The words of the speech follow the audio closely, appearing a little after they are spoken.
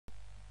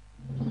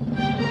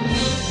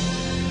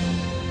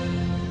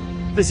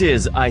This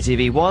is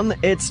ITV1,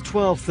 it's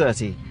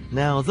 12:30.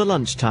 Now the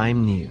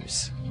lunchtime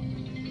news.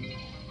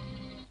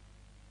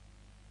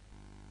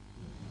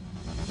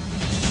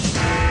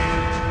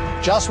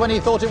 Just when he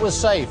thought it was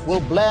safe,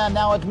 will Blair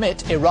now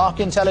admit Iraq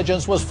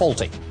intelligence was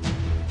faulty?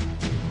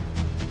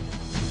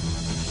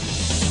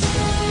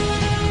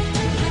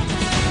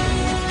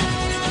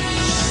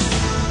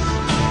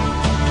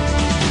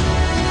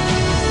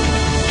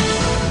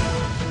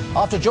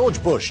 After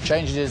George Bush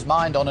changes his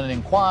mind on an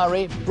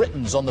inquiry,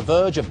 Britain's on the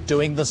verge of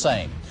doing the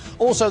same.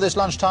 Also this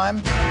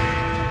lunchtime,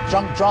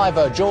 drunk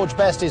driver George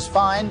Best is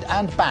fined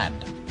and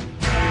banned.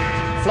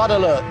 Flood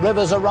alert,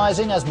 rivers are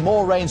rising as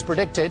more rain's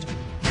predicted.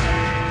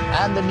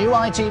 And the new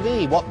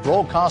ITV, what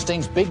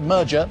broadcasting's big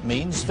merger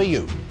means for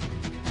you.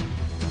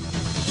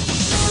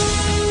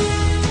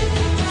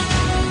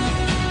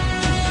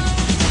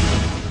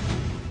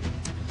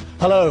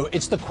 Hello,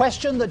 it's the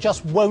question that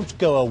just won't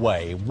go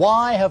away.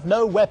 Why have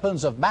no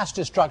weapons of mass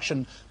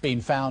destruction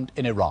been found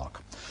in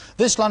Iraq?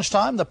 This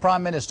lunchtime, the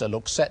Prime Minister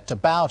looks set to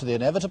bow to the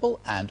inevitable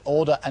and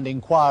order an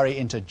inquiry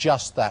into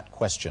just that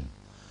question.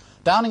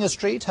 Downing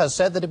Street has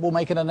said that it will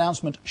make an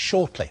announcement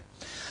shortly.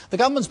 The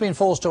government's been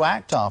forced to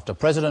act after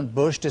President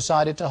Bush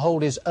decided to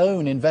hold his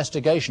own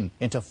investigation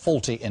into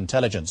faulty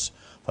intelligence.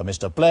 For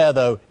Mr. Blair,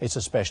 though, it's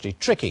especially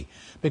tricky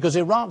because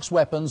Iraq's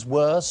weapons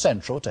were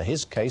central to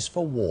his case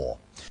for war.